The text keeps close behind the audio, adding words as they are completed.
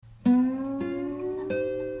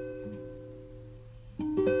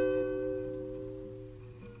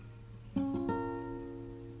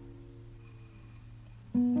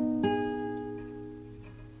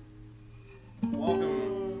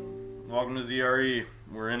welcome to ZRE.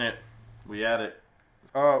 We're in it. We at it.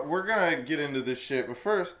 We're gonna get into this shit, but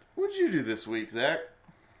first, what'd you do this week, Zach?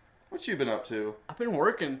 What you been up to? I've been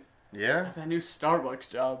working. Yeah? At that new Starbucks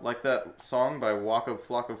job. Like that song by Waka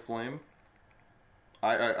Flocka Flame?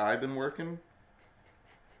 I been working?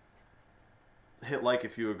 Hit like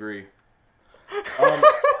if you agree.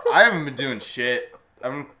 I haven't been doing shit.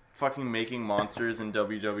 I'm fucking making monsters in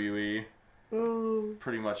WWE.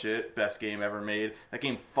 Pretty much it. Best game ever made. That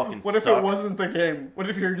game fucking What sucks. if it wasn't the game? What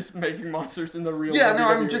if you're just making monsters in the real Yeah, no,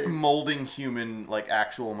 WWE? I'm just molding human, like,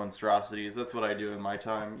 actual monstrosities. That's what I do in my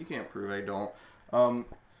time. You can't prove I don't.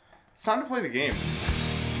 It's time to play the game.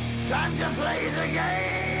 Time to play the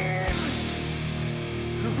game!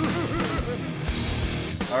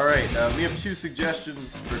 Alright, we have two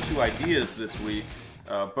suggestions, or two ideas this week,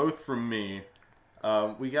 both from me.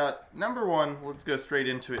 We got, number one, let's go straight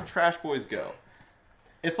into it, Trash Boys Go.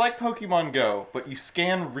 It's like Pokemon Go, but you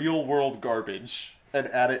scan real-world garbage and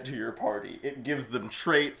add it to your party. It gives them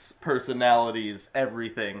traits, personalities,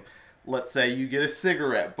 everything. Let's say you get a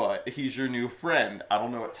cigarette butt. He's your new friend. I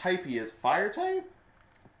don't know what type he is. Fire type?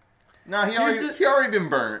 No, he already been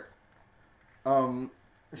burnt. But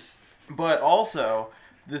also,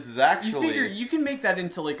 this is actually... You figure you can make that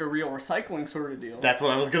into like a real recycling sort of deal. That's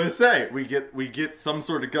what I was gonna say. We get some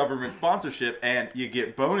sort of government sponsorship, and you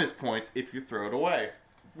get bonus points if you throw it away.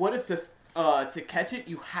 What if to catch it,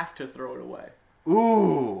 you have to throw it away?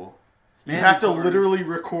 Ooh. You have to literally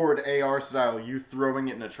record AR style you throwing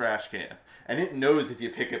it in a trash can. And it knows if you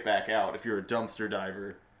pick it back out, if you're a dumpster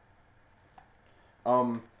diver.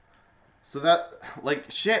 So that, like,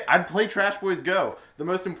 shit, I'd play Trash Boys Go. The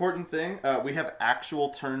most important thing, we have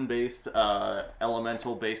actual turn-based,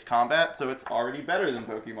 elemental-based combat, so it's already better than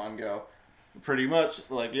Pokemon Go. Pretty much,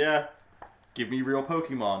 like, yeah, give me real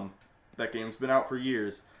Pokemon. That game's been out for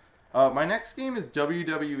years. My next game is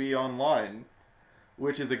WWE Online,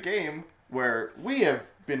 which is a game where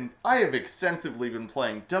I have extensively been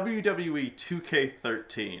playing WWE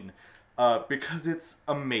 2K13, because it's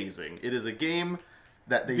amazing. It is a game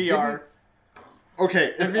that they VR.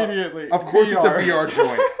 Okay, Immediately. Of course VR. It's a VR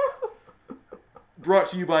joint. Brought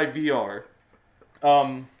to you by VR.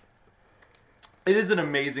 It is an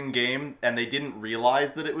amazing game, and they didn't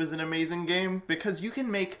realize that it was an amazing game, because you can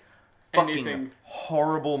make fucking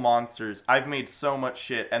horrible monsters. I've made so much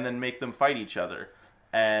shit, and then make them fight each other.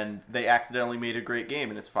 And they accidentally made a great game,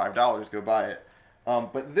 and it's $5, go buy it.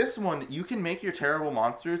 But this one, you can make your terrible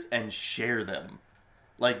monsters and share them.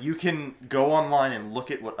 Like, you can go online and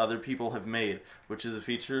look at what other people have made, which is a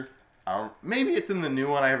feature. Maybe it's in the new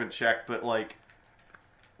one, I haven't checked, but, like,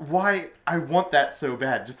 why? I want that so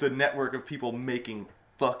bad. Just a network of people making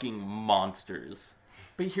fucking monsters.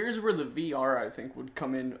 But here's where the VR, I think, would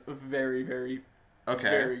come in very, very,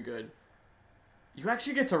 very good. You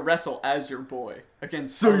actually get to wrestle as your boy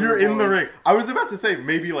against. So you're in the ring. I was about to say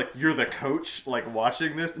maybe like you're the coach, like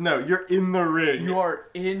watching this. No, you're in the ring. You are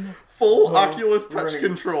in full Oculus touch ring.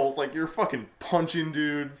 controls. Like you're fucking punching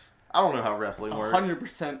dudes. I don't know how wrestling works.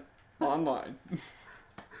 100% online.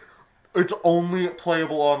 It's only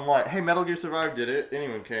playable online. Hey, Metal Gear Survive did it.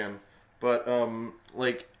 Anyone can. But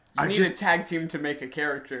like you need a tag team to make a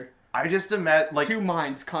character. I just imagine like two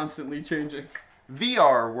minds constantly changing.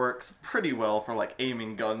 VR works pretty well for, like,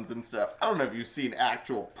 aiming guns and stuff. I don't know if you've seen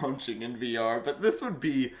actual punching in VR, but this would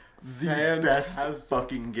be the best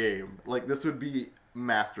fucking game. Like, this would be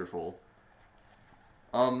masterful.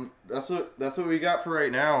 That's what we got for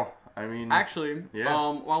right now. I mean... Actually, yeah.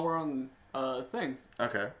 While we're on thing.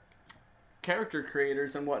 Okay. Character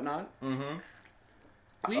creators and whatnot. Mm-hmm.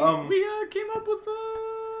 We came up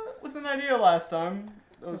with an idea last time.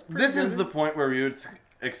 This is the point where we would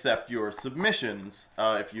accept your submissions.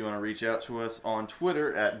 If you want to reach out to us on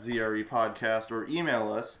Twitter at ZRE Podcast or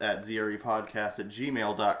email us at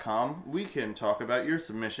zrepodcast@gmail.com, we can talk about your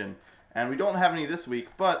submission. And we don't have any this week,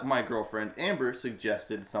 but my girlfriend Amber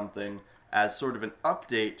suggested something as sort of an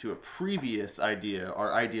update to a previous idea,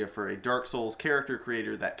 our idea for a Dark Souls character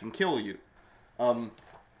creator that can kill you.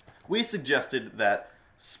 We suggested that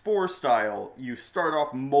Spore style, you start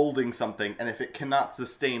off molding something, and if it cannot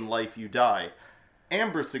sustain life, you die.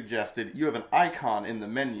 Amber suggested you have an icon in the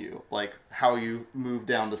menu, like how you move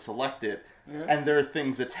down to select it, and there are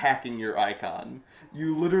things attacking your icon.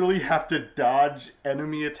 You literally have to dodge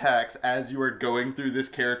enemy attacks as you are going through this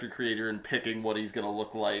character creator and picking what he's going to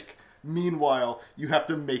look like. Meanwhile, you have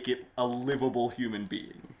to make it a livable human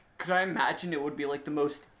being. Could I imagine it would be like the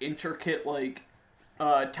most intricate, like,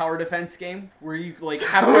 tower defense game where you like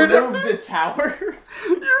have to move the tower?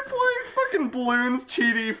 You're playing fucking Bloons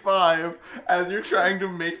TD5 as you're trying to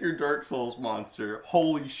make your Dark Souls monster.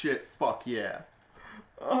 Holy shit, fuck yeah.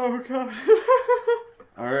 Oh, God.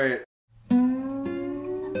 Alright.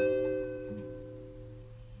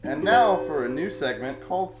 And now for a new segment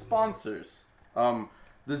called Sponsors. The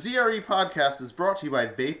ZRE podcast is brought to you by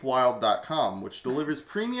VapeWild.com, which delivers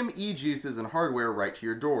premium e-juices and hardware right to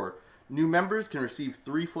your door. New members can receive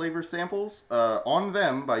 3 flavor samples on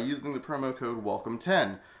them by using the promo code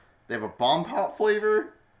WELCOME10. They have a Bomb Pop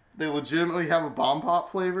flavor. They legitimately have a Bomb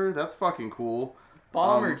Pop flavor. That's fucking cool.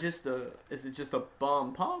 Bomb or just is it just a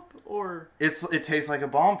bomb pop or? It tastes like a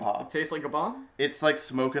Bomb Pop. It tastes like a bomb? It's like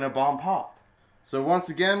smoking a Bomb Pop. So once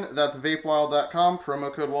again, that's VapeWild.com,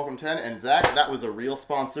 promo code WELCOME10, and Zach, that was a real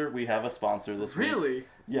sponsor. We have a sponsor this week. Really?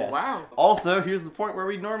 Yes. Wow. Also, here's the point where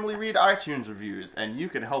we normally read iTunes reviews, and you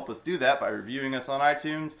can help us do that by reviewing us on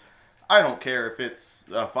iTunes. I don't care if it's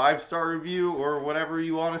a 5-star review or whatever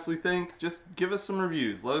you honestly think. Just give us some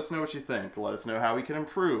reviews. Let us know what you think. Let us know how we can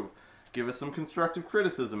improve. Give us some constructive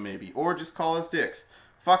criticism, maybe. Or just call us dicks.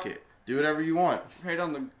 Fuck it. Do whatever you want. Right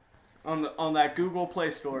on that Google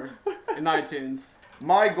Play Store in iTunes.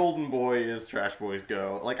 My golden boy is Trash Boys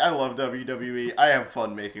Go. Like, I love WWE. I have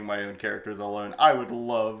fun making my own characters alone. I would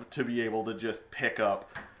love to be able to just pick up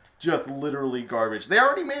just literally garbage. They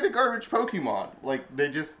already made a garbage Pokemon. Like, they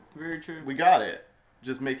just... Very true. We got it.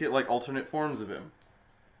 Just make it like alternate forms of him.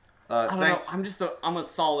 Thanks. Know. I'm a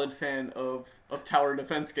solid fan of tower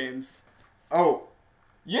defense games. Oh.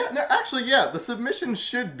 Yeah, no, actually, yeah. The submission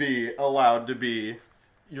should be allowed to be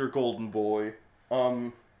your golden boy.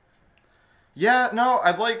 Yeah, no,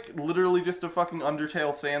 I'd like literally just a fucking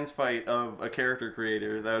Undertale Sans fight of a character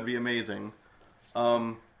creator. That would be amazing.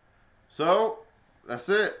 So, that's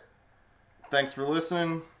it. Thanks for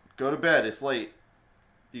listening. Go to bed. It's late.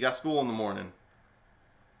 You got school in the morning.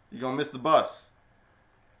 You're gonna miss the bus.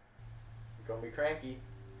 You're gonna be cranky.